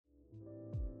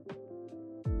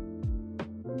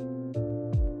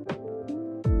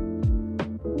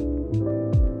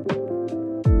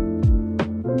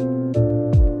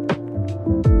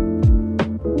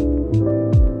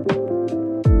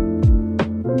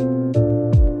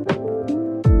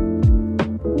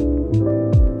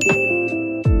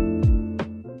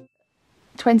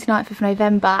29th of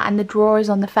November and the draw is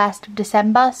on the 1st of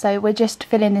December, so we're just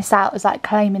filling this out as like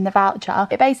claiming the voucher.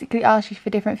 It basically asks you for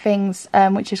different things,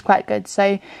 which is quite good.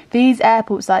 So these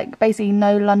airports, like basically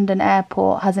no London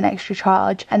airport has an extra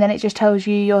charge, and then it just tells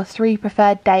you your 3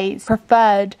 preferred dates,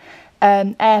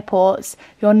 airports,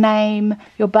 your name,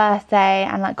 your birthday,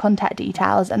 and like contact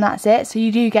details, and that's it. So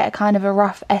you do get a kind of a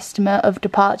rough estimate of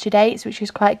departure dates, which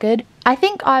is quite good. I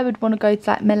think I would want to go to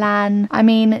like Milan. I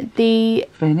mean, the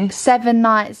Venice. 7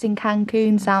 nights in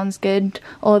Cancun sounds good,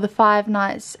 or the 5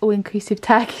 nights all-inclusive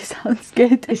Turkey sounds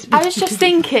good. I was just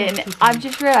thinking, I've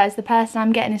just realised the person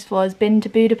I'm getting this for has been to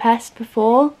Budapest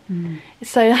before.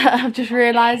 So I've just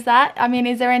realised that. I mean,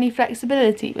 is there any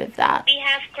flexibility with that? We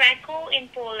have Krakow in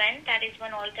Poland, that is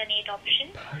one alternate option.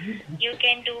 You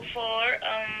can do for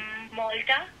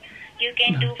Malta, you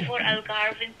can do for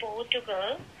Algarve in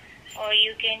Portugal, or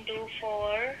you can do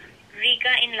for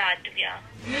Riga in Latvia.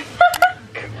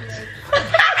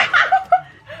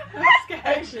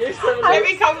 Let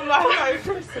me cover my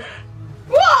nose.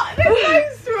 What?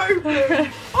 There's no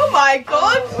open. Oh my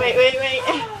god. Wait.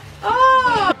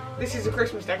 Oh. This is a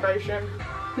Christmas decoration.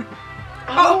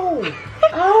 Oh!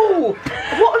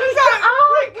 What is that?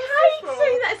 Oh,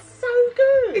 Katie, that's so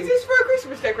good. Is this for a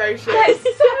Christmas decoration? That's so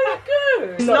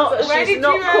good. She's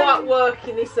not quite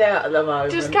working this out at the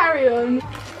moment. Just carry on.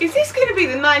 Is this going to be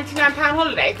the £99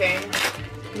 holiday thing?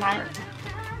 No.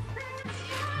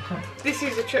 This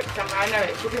is a trick somewhere, I know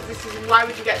it, because this is, why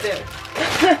would you get this?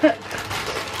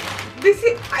 Is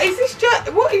this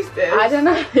just, what is this? I don't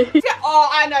know. Oh,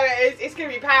 I know it is. It's going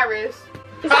to be Paris.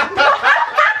 Not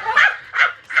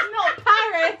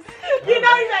Paris. You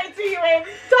know that, do you?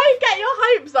 Don't get your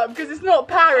hopes up because it's not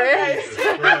Paris.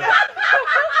 Okay.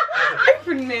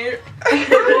 Open me.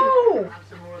 Oh!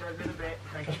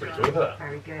 That's pretty good, isn't it?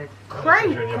 Very good.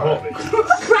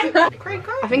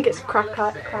 Krakow. I think it's Krakow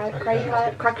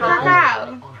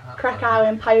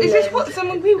in Poland. Is this what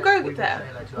some people go there?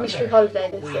 Mystery holiday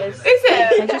this is. Is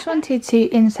it? I just wanted to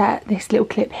insert this little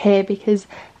clip here because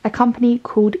a company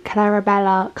called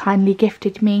Clarabella kindly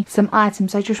gifted me some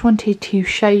items. I just wanted to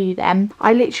show you them.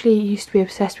 I literally used to be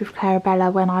obsessed with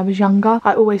Clarabella when I was younger.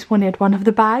 I always wanted one of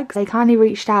the bags. They kindly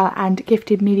reached out and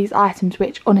gifted me these items,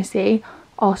 which honestly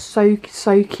are so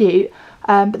cute.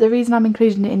 But the reason I'm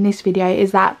including it in this video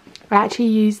is that I actually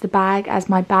use the bag as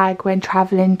my bag when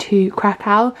travelling to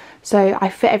Krakow, so I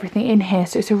fit everything in here,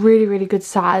 so it's a really good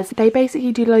size. They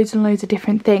basically do loads and loads of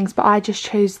different things, but I just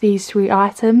chose these 3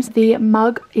 items. The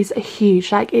mug is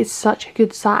huge, like it's such a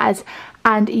good size,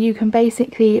 and you can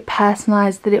basically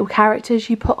personalise the little characters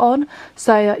you put on,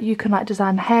 so you can like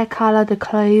design the hair colour, the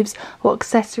clothes, what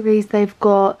accessories they've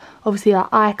got, obviously like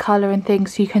eye colour and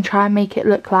things, so you can try and make it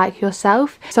look like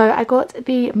yourself. So I got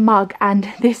the mug,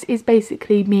 and this is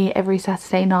basically me every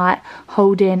Saturday night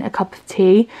holding a cup of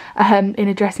tea in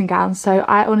a dressing gown. So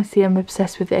I honestly am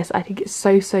obsessed with this. I think it's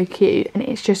so cute, and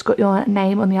it's just got your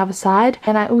name on the other side.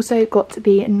 And I also got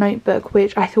the notebook,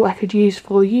 which I thought I could use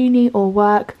for uni or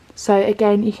work. So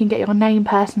again, you can get your name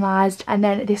personalised. And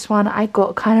then this one I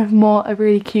got kind of more a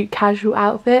really cute casual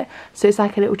outfit, so it's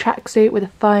like a little tracksuit with a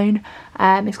phone.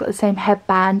 It's got the same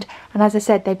headband, and as I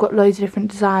said, they've got loads of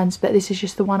different designs, but this is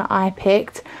just the one I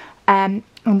picked. And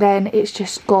then it's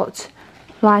just got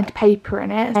lined paper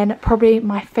in it. And probably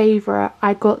my favourite,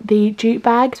 I got the jute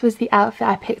bag. This was the outfit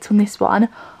I picked on this one.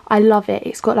 I love it.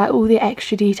 It's got like all the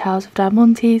extra details of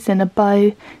diamantes and a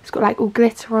bow. It's got like all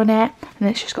glitter on it, and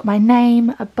it's just got my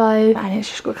name, a bow, and it's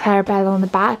just got Clarabella on the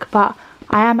back. But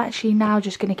I am actually now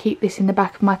just going to keep this in the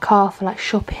back of my car for like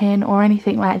shopping or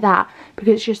anything like that, because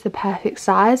it's just the perfect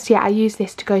size. So yeah, I use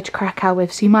this to go to Krakow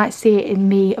with, so you might see it in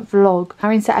the vlog.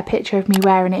 I insert a picture of me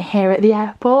wearing it here at the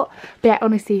airport. But yeah,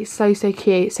 honestly, it's so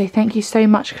cute. So thank you so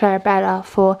much, Clarabella,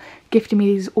 for gifting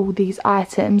me all these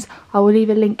items. I will leave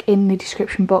a link in the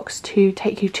description box to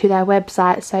take you to their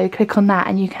website, so click on that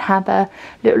and you can have a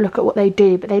little look at what they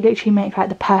do. But they literally make like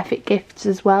the perfect gifts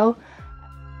as well.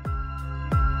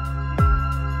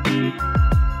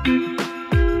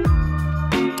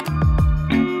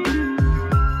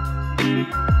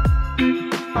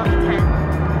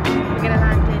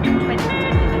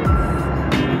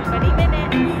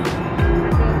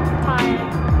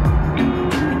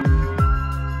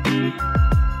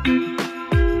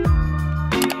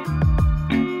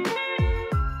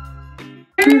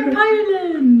 We're in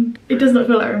Poland! It does not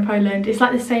feel like we're in Poland. It's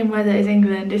like the same weather as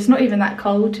England. It's not even that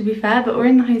cold, to be fair, but we're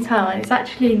in the hotel and it's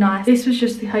actually nice. This was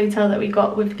just the hotel that we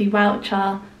got with the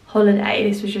WOWCHER holiday.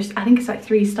 This was just, I think it's like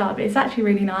 3-star, but it's actually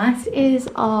really nice. This is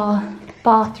our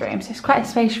bathroom, so it's quite a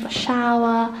spacious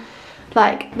shower.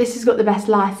 Like, this has got the best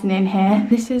lighting in here.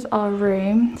 This is our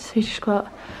room, so we've just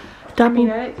got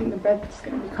double. I don't think the bed's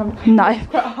going to be comfortable. No,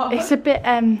 it's a bit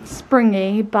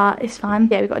springy, but it's fine.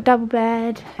 Yeah, we've got a double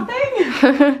bed.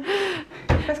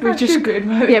 That's kind of stupid.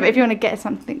 Yeah, but if you want to get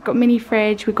something, got mini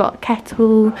fridge, we've got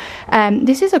kettle.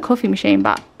 This is a coffee machine,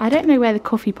 but I don't know where the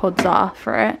coffee pods are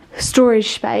for it. Storage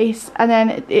space, and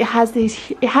then it has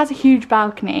a huge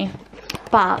balcony,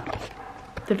 but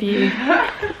the view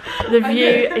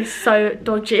is so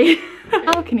dodgy. The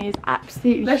balcony is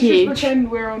absolutely Let's huge. just pretend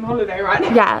we're on holiday right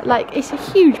now. Yeah, like it's a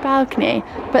huge balcony,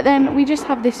 but then we just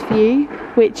have this view,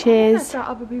 which is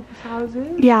Other people's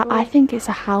houses. yeah, I think it's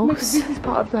a house. This is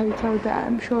part of the hotel there,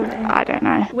 I'm sure. I don't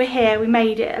know. We're here, we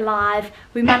made it alive.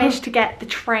 We managed to get the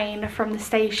train from the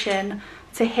station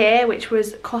to here, which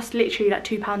cost literally like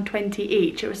 £2.20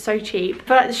 each. It was so cheap.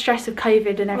 For like the stress of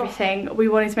COVID and everything, we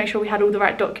wanted to make sure we had all the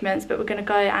right documents, but we're gonna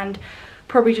go and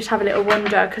probably just have a little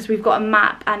wander because we've got a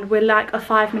map and we're like a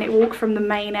 5-minute walk from the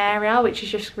main area, which is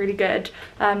just really good.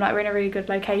 Like we're in a really good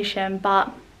location,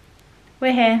 but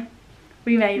we're here.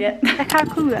 We made it. Look how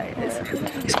cool that is.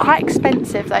 It's quite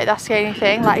expensive though, that's the only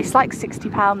thing. Like it's like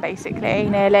 £60 basically,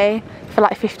 nearly, for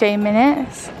like 15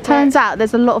 minutes. Turns out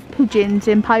there's a lot of pigeons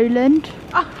in Poland.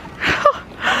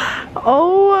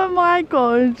 Oh my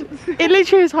god. It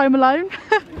literally was Home Alone.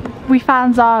 We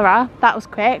found Zara, that was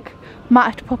quick. Might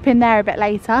have to pop in there a bit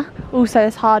later. Also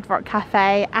there's Hard Rock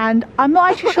Cafe, and I'm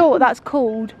not actually sure what that's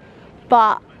called,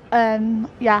 but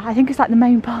yeah, I think it's like the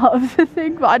main part of the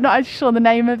thing, but I'm not actually sure the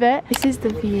name of it. This is the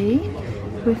view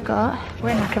we're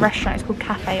in like a restaurant. It's called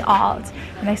Cafe Art,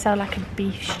 and they sell like a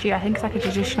beef stew. I think it's like a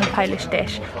traditional Polish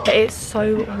dish, but it's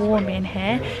so warm in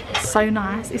here. It's so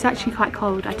nice. It's actually quite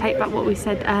cold. I take back what we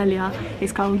said earlier.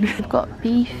 It's cold. We've got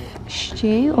beef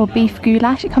stew or beef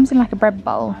goulash. It comes in like a bread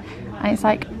bowl, and it's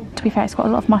like, to be fair, it's got a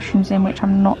lot of mushrooms in, which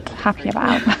I'm not happy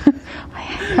about.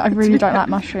 I really don't like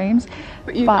mushrooms,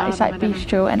 but it's like beef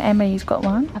stew, and Emily's got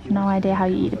one. I have no idea how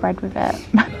you eat the bread with it.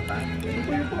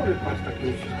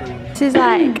 This is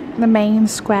like the main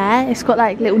square. It's got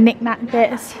like little knick-knack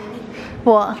bits.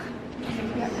 What?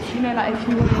 You know, like if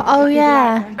you want to, oh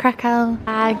yeah, Krakow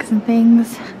bags and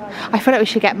things. I feel like we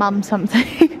should get mum something.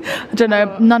 I don't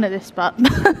know, none of this, but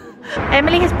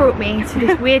Emily has brought me to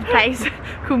this weird place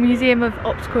called Museum of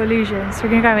Optical Illusions. So we're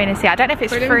gonna go in and see. I don't know if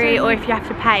it's free or if you have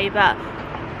to pay, but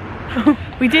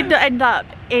we did not end up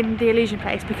in the illusion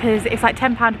place because it's like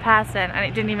 £10 a person and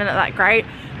it didn't even look that great.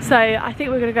 So I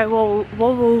think we're gonna go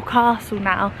Wall Castle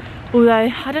now. Although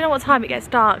I don't know what time it gets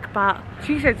dark, but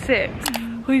she said 6.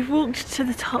 We've walked to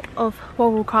the top of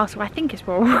Wall Castle. I think it's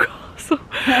Wall Castle.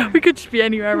 We could just be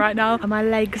anywhere right now. And my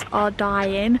legs are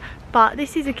dying. But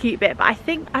this is a cute bit. But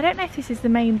I don't know if this is the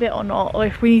main bit or not, or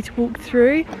if we need to walk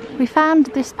through. We found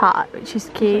this part, which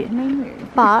is cute.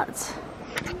 But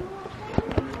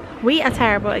we are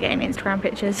terrible at getting Instagram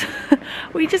pictures.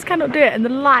 We just cannot do it, and the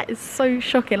light is so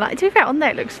shocking. Like, to be fair, on there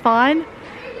it looks fine.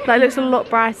 Like, it looks a lot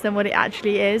brighter than what it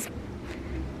actually is.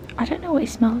 I don't know what it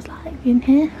smells like in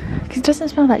here, because it doesn't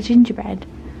smell like gingerbread.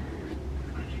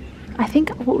 I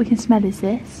think what we can smell is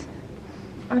this.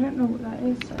 I don't know what that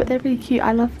is. But they're really cute.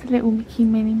 I love the little Mickey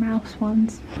Minnie Mouse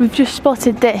ones. We've just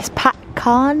spotted this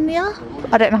Pakania.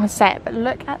 I don't know how to say it, but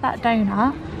look at that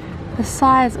donut. The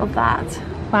size of that.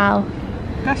 Wow.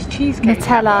 That's cheesecake.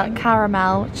 Nutella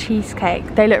caramel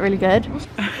cheesecake. They look really good.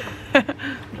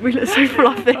 We look so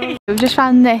fluffy. We've just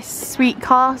found this sweet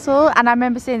castle, and I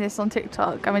remember seeing this on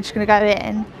TikTok, and we're just gonna go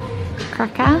in.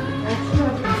 Krakow.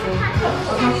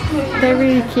 They're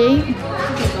really cute.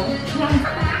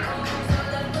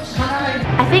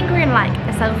 I think we're in like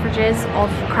a Selfridges of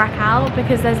Krakow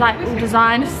because there's like all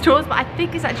designer stores, but I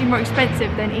think it's actually more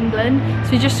expensive than England.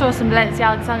 So we just saw some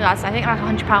Balenciaga sunglasses, I think like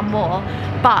 £100 more,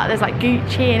 but there's like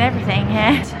Gucci and everything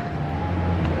here.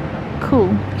 Cool,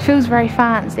 it feels very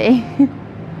fancy.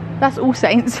 That's All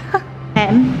Saints.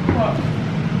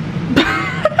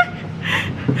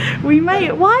 We made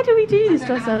it. Why do we do this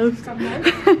to ourselves?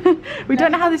 We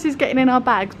don't know how this is getting in our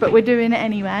bags, but we're doing it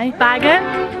anyway. Bagging.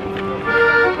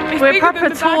 We're proper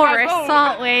tourists,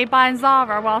 aren't we? Buying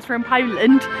Zara whilst we're in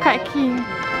Poland. Quite cute.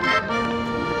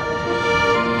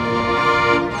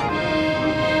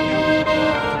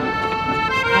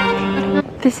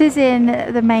 This is in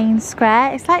the main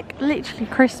square. It's like literally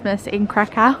Christmas in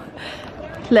Krakow.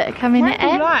 Look, I'm in it.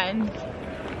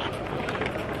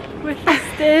 We're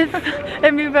festive.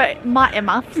 And we've got mighty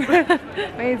muffs.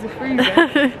 Where's the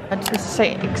freezer? This is so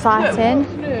exciting.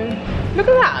 Look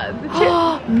at that. The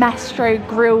chip. Mastro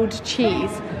grilled cheese.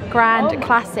 Grand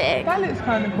classic. That looks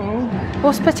kind of cool.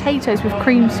 What's potatoes with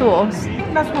cream sauce?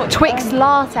 That's what. Twix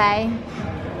latte.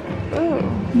 Ooh.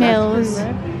 Mills.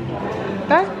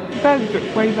 That does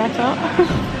look way better.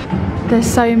 There's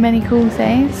so many cool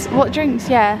things. What drinks?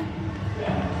 Yeah.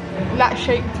 that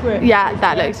shape to it. Yeah,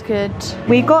 that looks good.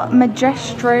 We got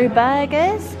Majestro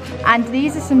burgers, and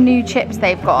these are some new chips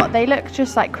they've got. They look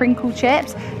just like crinkle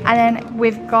chips, and then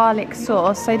with garlic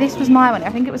sauce. So this was my one. I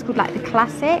think it was called like the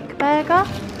classic burger,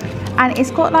 and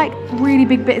it's got like really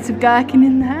big bits of gherkin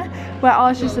in there, where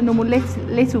ours just a normal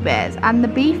little bits. And the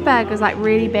beef burger's like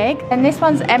really big. And this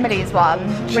one's Emily's one,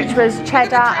 which was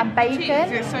cheddar and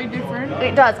bacon. It's so different.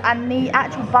 It does, and the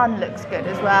actual bun looks good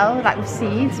as well, like with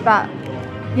seeds. But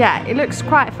yeah, it looks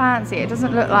quite fancy. It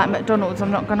doesn't look like McDonald's,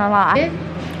 I'm not gonna lie.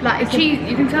 Like the cheese,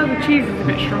 you can tell the cheese is a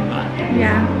bit stronger.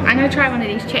 Yeah, I'm gonna try one of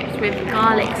these chips with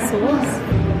garlic sauce.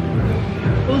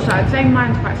 Also, I'd say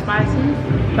mine's quite spicy.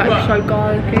 But it's so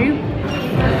garlicky.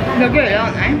 They're good,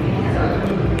 aren't they?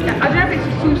 I don't know if it's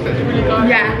the sauce that's really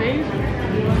garlicky.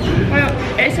 Yeah.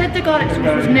 Well, it said the garlic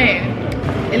sauce was new.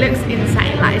 It looks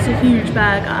insane, like it's a huge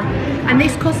burger. And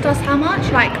this cost us how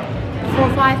much? Like £4 or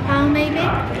 £5 maybe?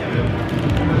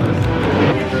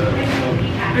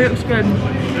 It looks good.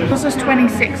 It cost us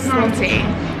 26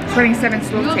 zloty, 27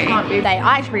 zloty. I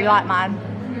actually really like mine.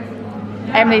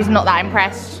 Emily's not that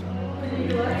impressed.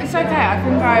 It's okay, I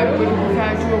think I would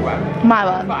prefer your one. My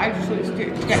one? But I just want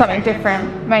to get something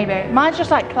different, maybe. Mine's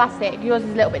just like classic. Yours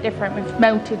is a little bit different with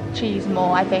melted cheese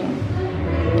more, I think.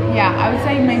 Yeah, I would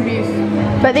say maybe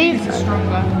it's, but these are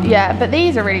stronger. Yeah, but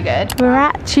these are really good. We're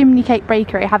at Chimney Cake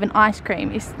Bakery having ice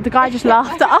cream. The guy just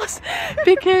laughed at us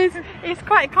because it's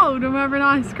quite cold and we're having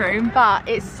ice cream. But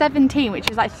it's 17,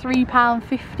 which is like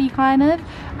 £3.50 kind of.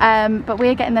 But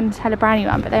we're getting them Nutella brownie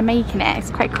one, but they're making it. It's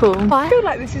quite cool. I feel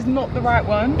like this is not the right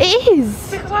one. It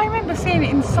is. Because I remember seeing it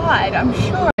inside, I'm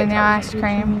sure. In the ice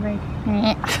cream.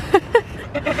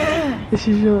 This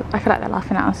is your, I feel like they're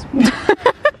laughing at us.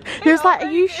 He was like, are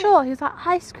you sure? He was like,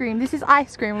 ice cream, this is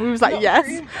ice cream. And we was like,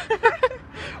 yes.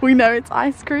 We know it's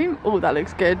ice cream. Oh, that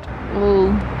looks good.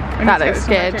 Oh, that looks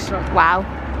good. Wow.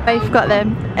 They've got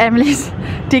them. Emily's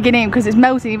digging in because it's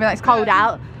melting even though it's cold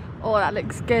out. Oh, that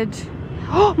looks good.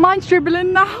 Oh, mine's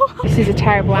dribbling now. This is a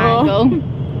terrible angle.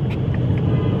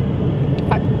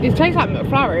 It tastes like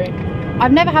McFlurry.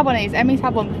 I've never had one of these. Emily's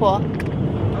had one before.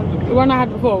 The one I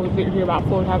had before was literally about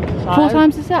 4 times the size. 4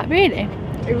 times the size? Really?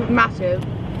 It was massive.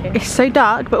 It's so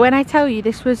dark, but when I tell you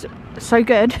this was so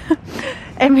good,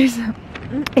 Emily's,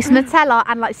 it's Nutella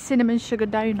and like cinnamon sugar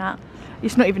donut.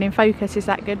 It's not even in focus, it's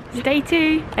that good. It's day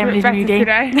 2. Emily's moody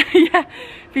today. Yeah,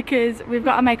 because we've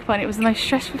got our makeup on. It was the most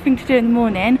stressful thing to do in the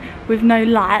morning with no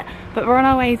light, but we're on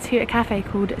our way to a cafe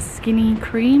called Skinny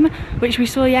Cream, which we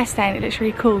saw yesterday and it looks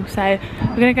really cool. So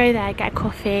we're gonna go there, get a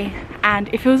coffee,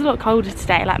 and it feels a lot colder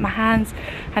today. Like my hands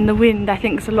and the wind I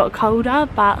think is a lot colder,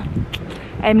 but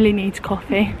Emily needs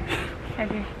coffee.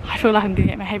 I feel like I'm gonna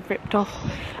get my head ripped off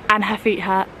and her feet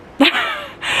hurt.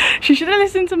 She should have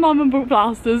listened to Mum and brought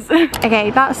plasters. Okay,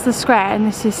 that's the square and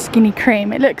this is Skinny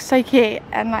Cream. It looks so cute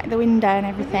and like the window and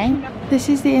everything. This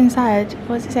is the inside.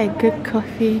 What does it say? Good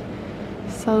coffee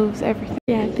solves everything.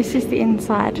 Yeah, this is the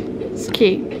inside. It's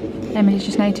cute. Emily's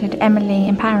just noted Emily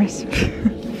in Paris.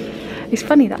 It's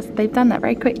funny that they've done that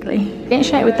very quickly. I didn't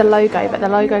show it with the logo, but the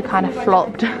logo kind of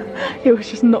flopped. It was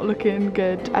just not looking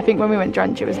good. I think when we went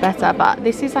brunch it was better, but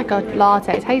this is like a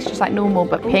latte. It tastes just like normal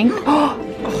but pink.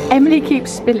 Emily keeps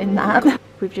spilling that.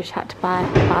 We've just had to buy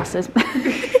plasters.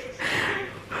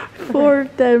 4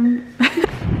 of them.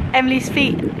 Emily's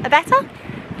feet are better.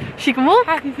 She can walk.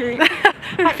 Happy feet.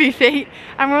 Happy feet.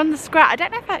 And we're on the square. I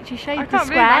don't know if I actually showed the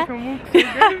square. I can walk so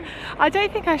good. I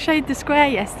don't think I showed the square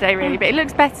yesterday really, but it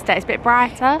looks better today. It's a bit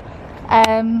brighter.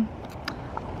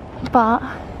 But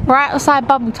we're outside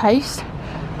Bubble Toast.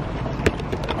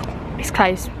 It's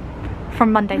closed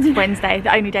from Monday to Wednesday,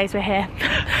 the only days we're here.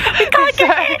 We can't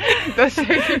get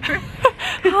in.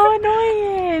 How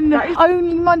annoying.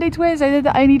 Only Monday to Wednesday, they're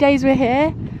the only days we're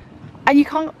here. And you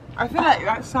can't. I feel like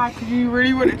that's sad because you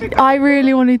really wanted to go. I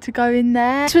really wanted to go in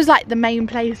there. This was like the main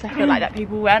place, I feel like, that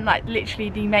people went, like literally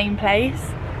the main place.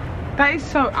 That is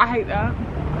so, I hate that.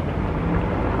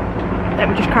 Let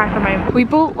me just crack a moment. We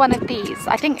bought one of these.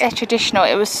 I think they're traditional.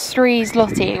 It was 3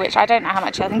 zloty, which I don't know how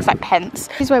much. I think it's like pence.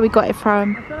 This is where we got it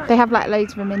from. They have like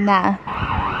loads of them in there.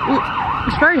 Ooh,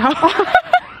 it's very hard.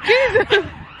 Jesus.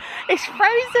 It's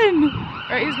frozen.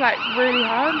 It is like really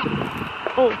hard.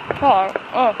 Oh, hard.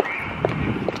 Oh.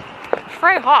 It's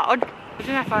very hard. I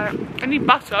don't know if I need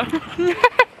butter.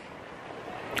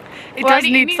 It does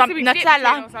need some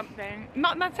Nutella. Or something.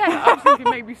 Not Nutella, I was thinking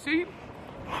maybe soup.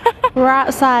 We're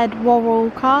outside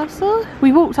WOWCHER Castle.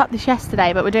 We walked up this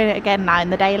yesterday, but we're doing it again now in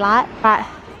the daylight. Right,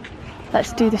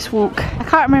 let's do this walk. I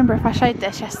can't remember if I showed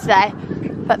this yesterday,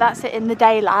 but that's it in the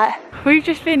daylight. We've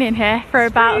just been in here for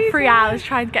about 3 hours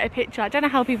trying to get a picture. I don't know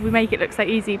how people make it look so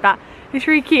easy, but it's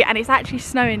really cute, and it's actually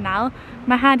snowing now.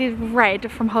 My hand is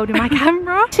red from holding my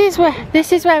camera.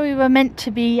 This is where we were meant to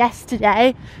be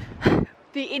yesterday.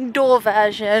 The indoor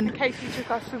version. Casey took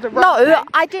us to the road. No,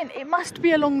 I didn't. It must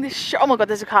be along this oh my god,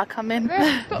 there's a car coming.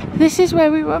 This is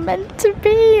where we were meant to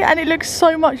be, and it looks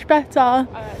so much better.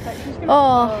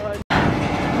 Oh,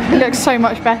 it looks so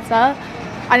much better.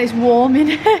 And it's warm in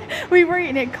here. We were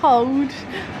eating it cold.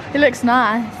 It looks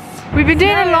nice. We've been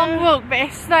doing a long walk, but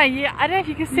it's snowing. I don't know if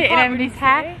you can see it in Emily's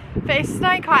hair, but it's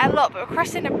snowing quite a lot. But we're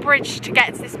crossing a bridge to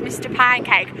get to this Mr.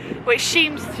 Pancake, which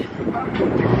seems to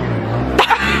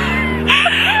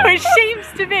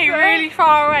be really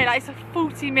far away. Like, it's a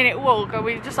 40-minute walk, and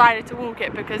we decided to walk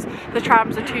it because the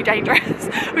trams are too dangerous.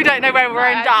 We don't know where we'll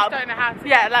end up. Don't know how to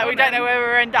we don't know where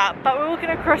we'll end up. But we're walking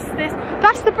across this.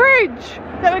 That's the bridge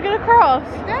that we're gonna cross.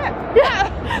 Yeah.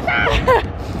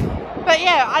 But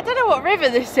yeah, I don't know what river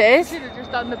this is. Should have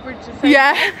just done the bridge the same.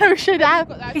 Yeah, we should have.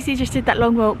 Casey just did that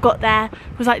long walk, got there,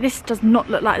 was like, this does not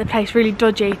look like the place, really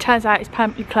dodgy. Turns out it's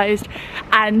permanently closed,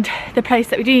 and the place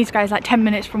that we do need to go is like 10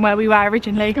 minutes from where we were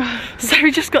originally. So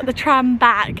we just got the tram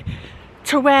back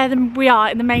to where we are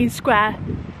in the main square.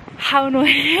 How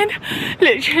annoying.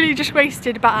 Literally just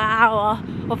wasted about an hour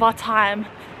of our time.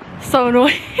 So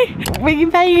annoying. We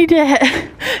made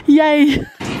it. Yay.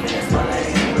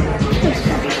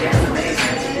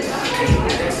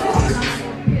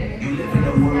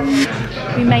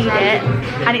 We made it,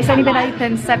 and it's only been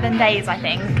open 7 days, I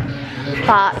think.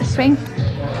 But swing.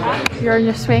 You're on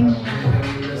your swing.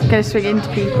 Go swing into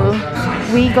people.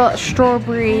 We got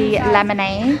strawberry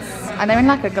lemonades, and they're in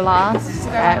like a glass.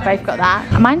 Both got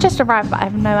that. Mine just arrived, but I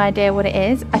have no idea what it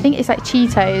is. I think it's like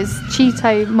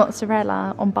Cheeto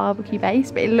mozzarella on barbecue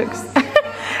base, but it looks.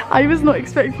 I was not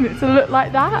expecting it to look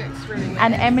like that.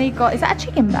 And Emily got, is that a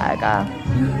chicken burger?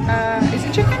 Is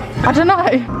it chicken? I don't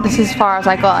know. This is as far as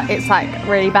I got. It's like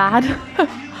really bad.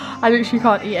 I literally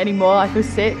can't eat anymore. I feel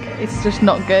sick. It's just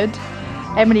not good.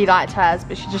 Emily liked hers,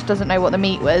 but she just doesn't know what the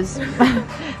meat was.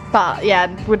 But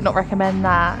yeah, would not recommend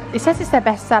that. It says it's their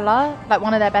bestseller, like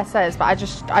one of their best sellers, but I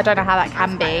don't know how that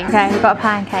can be. Okay, we've got a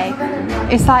pancake.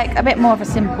 It's like a bit more of a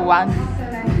simple one.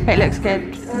 It looks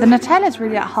good. The Nutella's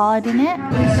really like hard in it.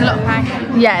 There's a lot of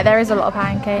pancake. Yeah, there is a lot of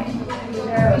pancake.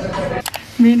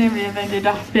 Me and Emily have ended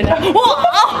up in a...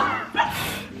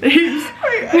 Me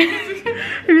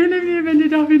and Emily have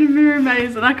ended up in a mirror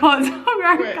maze, and I can't tell where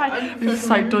I'm going. This is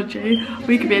so dodgy.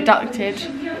 We could be abducted.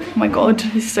 Oh my god,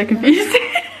 this is so confusing.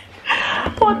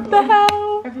 What the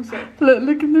hell?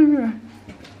 Look in the mirror.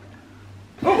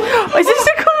 Oh, is this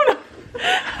a corner?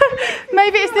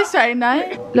 Maybe it's this way,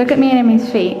 no? Look at me and Emmy's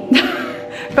feet.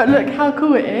 But look how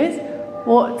cool it is.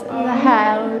 What the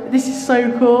hell? This is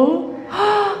so cool.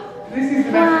 This is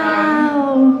the best.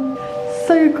 Wow.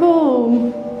 So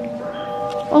cool.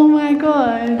 Oh my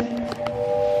god.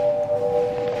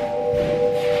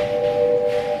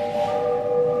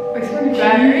 It's really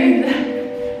very.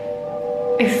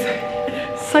 It's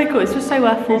so cool. It's just so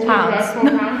worth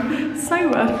 £4. So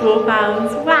worth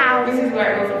 £4. Wow. This is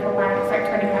where it wasn't for £4. It's like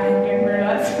 £20. I didn't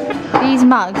realise. These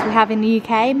mugs we have in the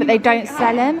UK, but they don't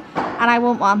sell them, and I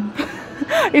want one.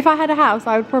 If I had a house,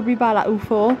 I would probably buy like all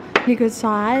 4. Really good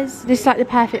size. This is like the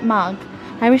perfect mug.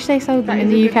 I wish they sold them in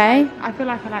the UK. I feel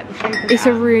like I like the shape of It's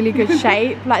a really good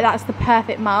shape. Like, that's the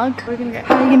perfect mug. We're gonna get.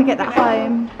 How are you gonna get that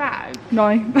home? Bag.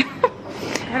 No.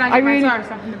 Can I get my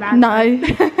stuff in the bag? No.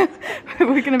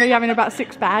 We're gonna be having about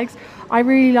 6 bags. I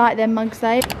really like them mugs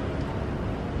though.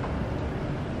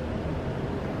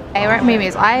 Hey, we're at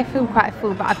Mimi's. I feel quite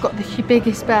full, but I've got the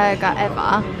biggest burger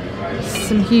ever.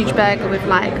 Some huge burger with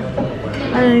like,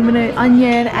 I don't even know,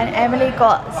 onion, and Emily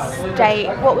got steak.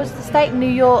 What was the steak? New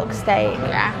York steak.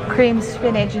 Yeah. Cream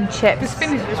spinach and chips. The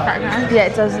spinach is quite nice. Yeah,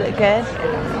 it does look good.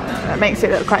 That makes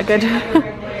it look quite good.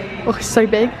 Oh, it's so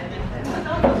big.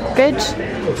 Good.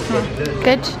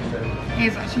 Good. It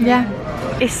is actually. Yeah.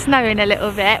 It's snowing a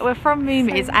little bit. We're from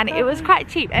Mimi's, and it was quite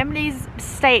cheap. Emily's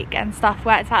steak and stuff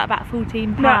worked out about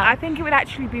 £14. No, I think it would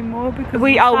actually be more because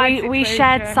we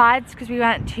shared sides because we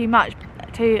weren't too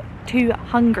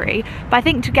hungry, but I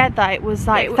think together it was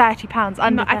like £30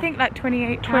 under. I think like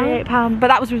 £28, but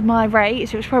that was with my rate,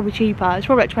 so it was probably cheaper. It's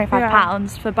probably like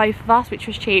 £25 for both of us, which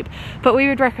was cheap. But we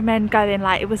would recommend going.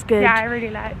 Like, it was good. Yeah, I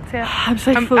really liked it. I'm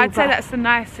so full. I'd say that's the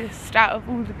nicest out of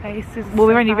all the places. Well,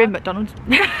 we've only been McDonald's.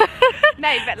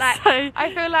 No, but like, so,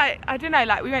 I feel like, I don't know,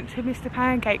 like we went to Mr.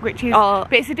 Pancake, which is,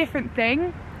 but it's a different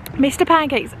thing. Mr.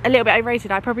 Pancake's a little bit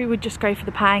overrated. I probably would just go for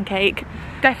the pancake.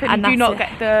 Definitely do not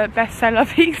get the bestseller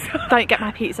pizza. Don't get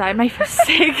my pizza, it made me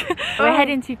sick. We're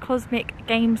heading to Cosmic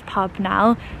Games Pub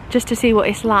now, just to see what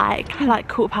it's like. Like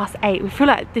 8:15. We feel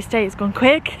like this day has gone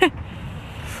quick.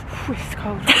 It's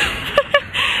cold.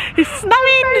 It's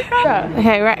snowing.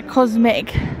 Okay, we're at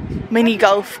Cosmic Mini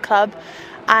Golf Club,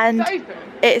 and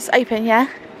it's open, yeah.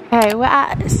 Okay, we're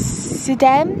at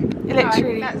Sidem.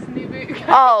 Literally. No, that's New Boot.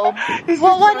 Oh,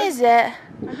 what one is it?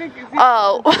 I think it's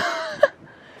Oh.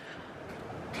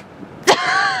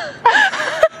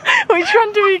 Which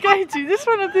one do we go to? This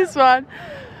one or this one?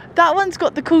 That one's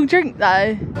got the cool drink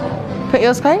though. Put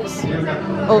yours close.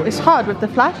 Oh, it's hard with the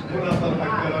flash.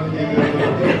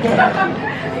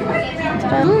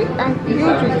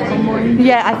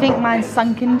 Yeah, I think mine's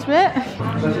sunk into it.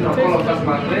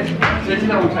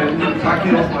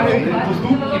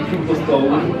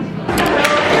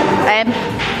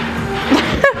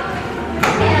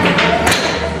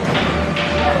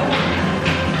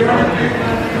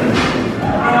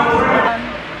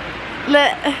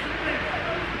 Look,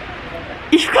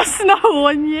 you've got snow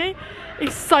on you.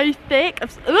 It's so thick.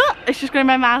 It's just going in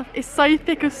my mouth. It's so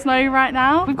thick of snow right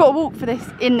now. We've got to walk for this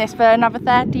for another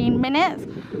 13 minutes.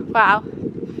 Wow,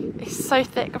 it's so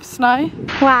thick of snow.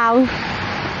 Wow.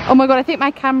 Oh my god, I think my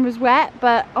camera's wet,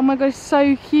 but oh my god, it's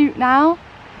so cute now.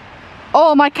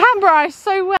 Oh, my camera is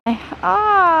so wet.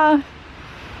 Ah,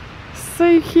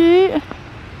 so cute.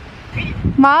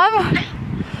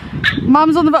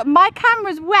 Mum's on the. My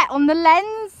camera's wet on the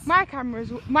lens. my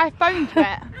phone's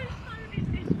wet.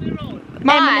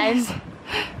 Mine.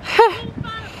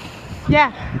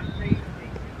 Yeah.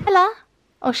 Bella.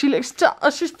 Oh, she looks.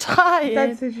 She's tired.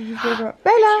 Dad said she just woke up.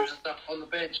 Bella. On the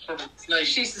bench, no,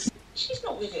 she's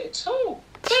not with it at all.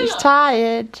 She's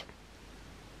tired.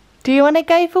 Do you want to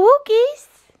go for walkies?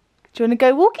 Do you want to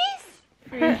go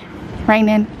walkies?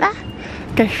 Raining. Ah,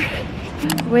 go.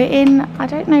 We're in. I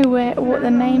don't know what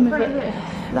the name of it.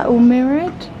 That all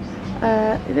mirrored.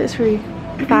 It looks really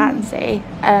fancy.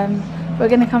 We're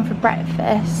gonna come for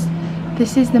breakfast.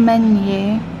 This is the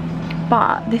menu,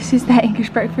 but this is their English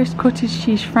breakfast: cottage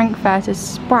cheese frankfurters,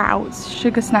 sprouts,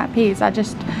 sugar snap peas. I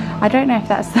don't know if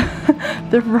that's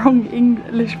the wrong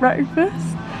English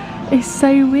breakfast. It's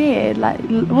so weird. Like,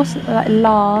 what's it, like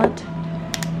lard?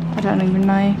 I don't even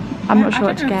know. I'm not sure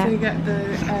what to get. You get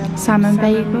the salmon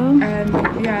bagel.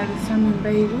 Yeah, the salmon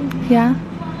bagel. Yeah,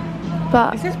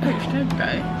 but It says poached egg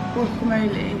though.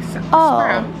 Guacamole. Oh.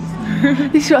 Sprouts.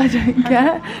 this is what I don't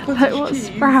get. Like, Cottage what cheese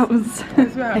sprouts?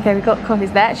 as well. Okay, we got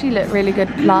coffees. They actually look really good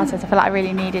lattes. I feel like I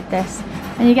really needed this.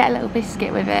 And you get a little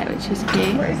biscuit with it, which is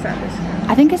cute. What is that biscuit?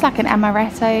 I think it's like an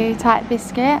amaretto type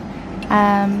biscuit.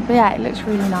 But yeah, it looks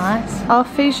really nice. Our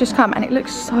food's just come and it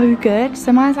looks so good.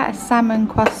 So mine's like a salmon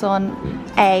croissant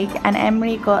egg, and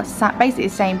Emily got basically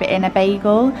the same but in a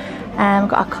bagel. We've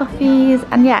got our coffees,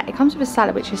 and yeah, it comes with a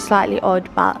salad, which is slightly odd,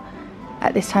 but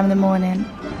at this time of the morning.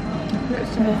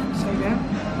 Looks so good.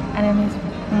 And Emily's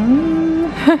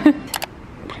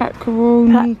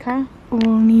Krakownika.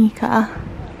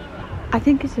 I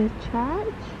think it's a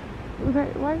church.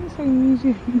 Why is it saying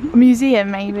museum? A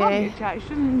museum, maybe. Probably a church,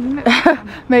 shouldn't it?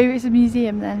 Maybe it's a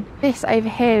museum then. This over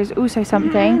here is also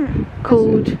something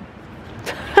called.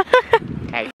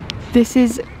 Okay. This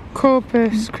is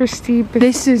Corpus Christi.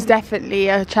 This is definitely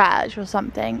a church or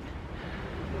something.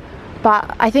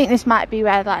 But I think this might be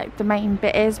where like the main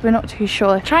bit is. We're not too sure.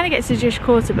 We're trying to get to Jewish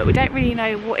Quarter, but we don't really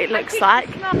know what it looks like.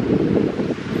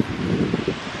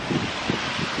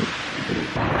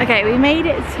 Okay, we made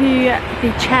it to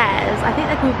the chairs. I think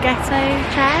they're called ghetto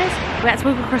chairs. We had to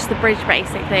walk across the bridge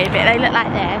basically, but they look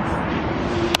like this.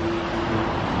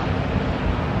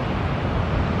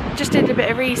 Just did a bit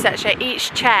of research. So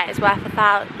each chair is worth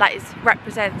 1,000. Like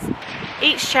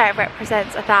each chair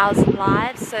represents 1,000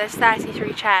 lives. So there's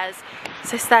 33 chairs.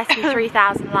 So it's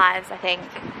 33,000 lives, I think.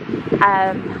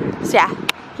 So yeah, a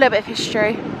little bit of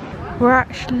history. We're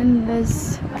at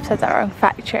Schindler's. I've said that wrong.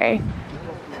 Factory.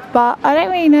 But I don't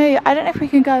really know. I don't know if we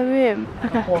can go in.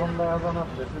 Okay.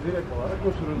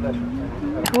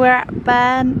 We're at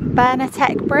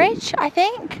Bernatech Bridge, I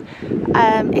think.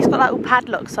 It's got like all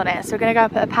padlocks on it, so we're gonna go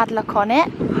and put a padlock on it.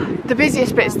 The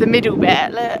busiest bit's the middle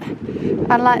bit, look.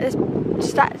 And like there's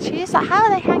statues. Like, how are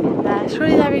they hanging there?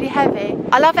 Surely they're really heavy.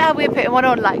 I love it how we're putting one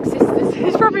on like sisters.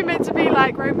 It's probably meant to be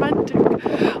like romantic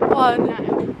one.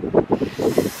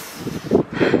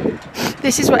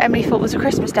 This is what Emily thought was a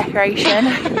Christmas decoration.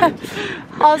 I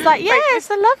was like, yeah, it's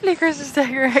a lovely Christmas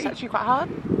decoration. It's actually quite hard.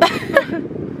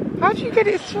 How do you get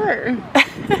it through?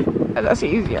 That's the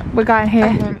easier. We're going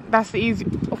here. That's the easy.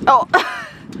 Oh,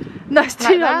 no, it's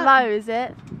too Like that? low, is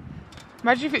it?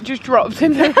 Imagine if it just dropped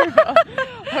in the river.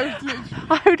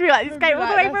 I would be like, this going all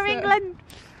the way from England.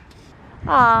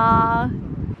 Ah,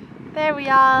 there we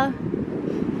are.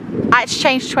 I actually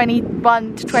changed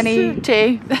 21 to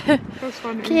 22. That's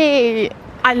funny. Cute.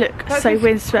 I look so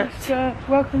windswept.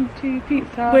 Welcome to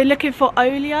pizza. We're looking for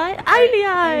Olio.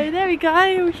 Olio! There we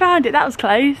go. We found it. That was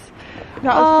close.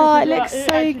 That it looks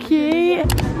so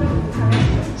cute.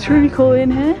 It's really cool in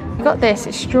here. We got this.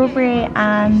 It's strawberry,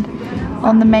 and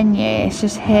on the menu it's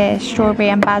just here strawberry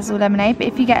and basil lemonade. But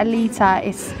if you get a litre,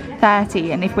 it's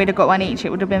 30, and if we'd have got one each, it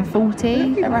would have been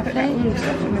 40 roughly.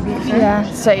 Yeah,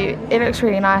 so it looks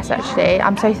really nice actually.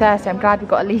 I'm so thirsty. I'm glad we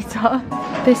got a litre.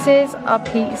 This is our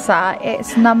pizza.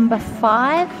 It's number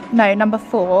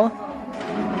 4.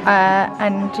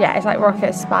 And yeah, it's like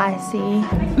rocket spicy.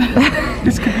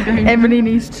 This could be dangerous. Emily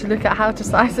needs to look at how to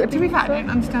slice it. To be fair, I don't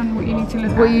understand what you need to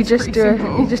look at. Well, you just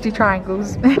do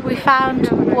triangles. We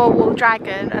found Wall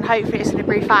Dragon, and hopefully it's going to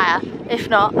breathe fire. If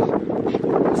not,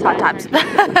 sometimes.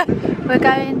 We're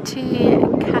going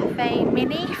to Cafe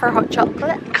Mini for a hot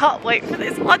chocolate. Can't wait for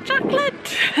this hot chocolate.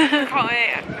 Can't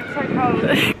wait. It's so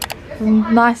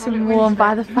cold. Nice and warm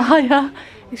by the fire.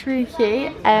 It's really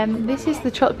cute. This is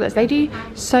the chocolates. They do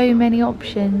so many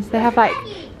options. They have like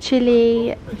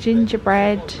chili,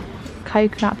 gingerbread,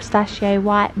 coconut, pistachio,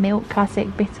 white, milk,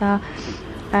 classic, bitter.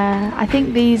 I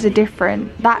think these are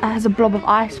different. That has a blob of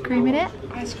ice cream in it.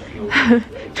 Ice cream.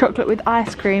 Chocolate with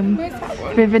ice cream. Where's that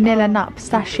one? With vanilla, nut,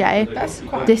 pistachio. That's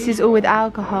quite This is all with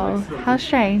alcohol. How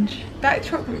strange. That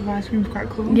chocolate with ice cream is quite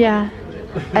cool. Yeah.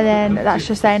 And then that's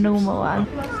just their normal one.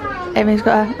 Emmy's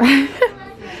got a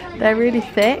they're really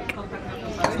thick.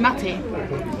 It's nutty.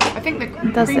 I think the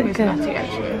Does cream look is good. nutty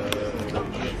actually.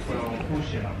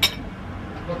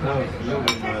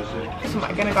 It's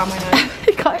not gonna go on my nose.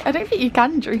 I don't think you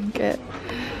can drink it.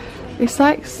 It's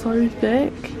like so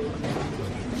thick.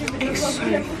 It's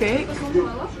so thick.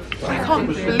 I can't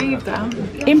believe that.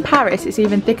 In Paris it's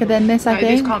even thicker than this, I No,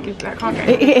 this think. can't be. That can't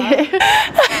get.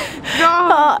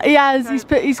 Oh, yes,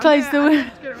 he's closed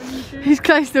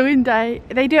the window.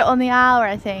 They do it on the hour,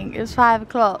 I think. It was 5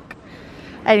 o'clock.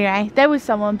 Anyway, there was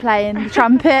someone playing the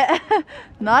trumpet.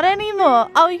 Not anymore.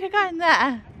 Oh, you could go in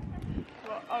there.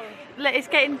 Look, it's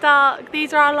getting dark.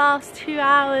 These are our last 2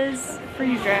 hours.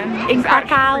 Freezing. In It's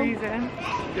actually Krakow.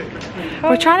 freezing.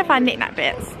 We're trying to find knick-knack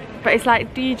bits. But it's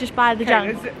like, do you just buy the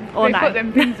junk or They no? put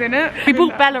them things in it. We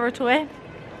bought Bella a toy.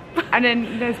 And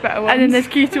then there's better ones. And then there's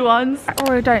cuter ones.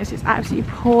 Oreo donuts, it's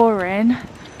absolutely pouring.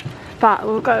 But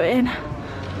we'll go in.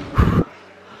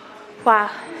 Wow.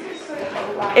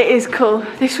 It is cool.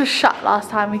 This was shut last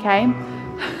time we came.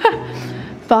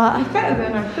 But better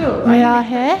than I thought. we are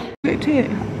here. It too.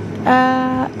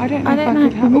 I don't know if I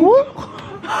could have Ooh.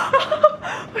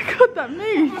 Oh my god, that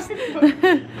moves.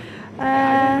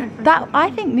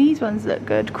 I think these ones look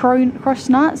good. Cross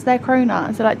nuts, they're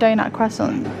cronuts. They're like donut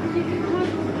croissants.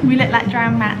 We look like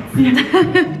drowned rats.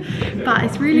 But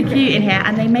it's really cute in here,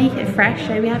 and they make it fresh,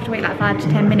 so we have to wait like 5 to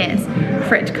 10 minutes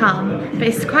for it to come. But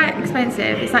it's quite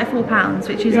expensive. It's like £4,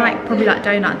 which is like probably like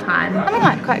donut time. I mean,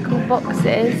 like quite cool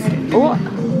boxes. Oh,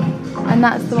 and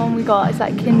that's the one we got. It's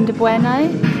like Kinder Bueno.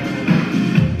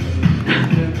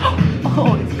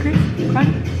 Oh, it's crispy.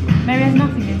 Maybe there's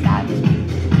nothing inside.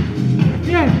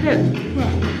 Yeah, look.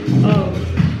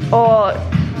 Oh,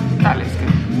 That looks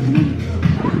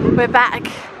good. we're back.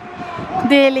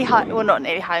 Nearly home. Well, not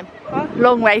nearly home.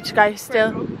 Long way to go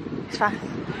still. It's fine.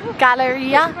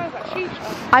 Galleria.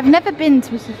 I've never been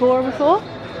to Sephora before.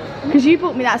 Because you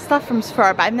bought me that stuff from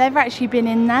Sephora, but I've never actually been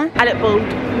in there. I look bald.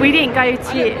 We didn't go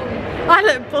to... I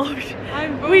look bald.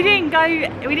 I'm bald. We didn't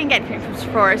get anything from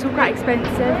Sephora. It's all quite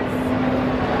expensive.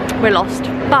 We're lost.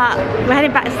 But we're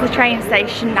heading back to the train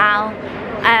station now.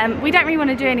 We don't really want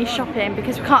to do any shopping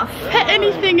because we can't fit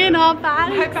anything in our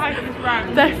bags. My bag is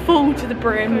round. They're full to the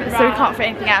brim, so we can't fit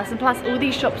anything else. And plus all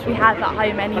these shops we have at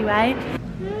home anyway.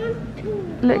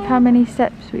 Look how many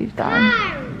steps we've done.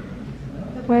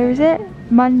 Where is it?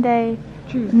 Monday,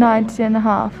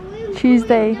 90.5.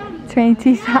 Tuesday,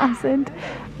 22,000.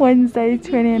 Wednesday,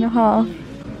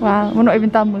 20.5. Wow, we're not even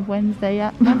done with Wednesday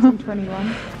yet.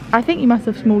 21. I think you must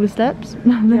have smaller steps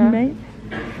than me.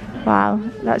 Wow,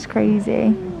 that's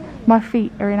crazy. My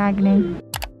feet are in agony.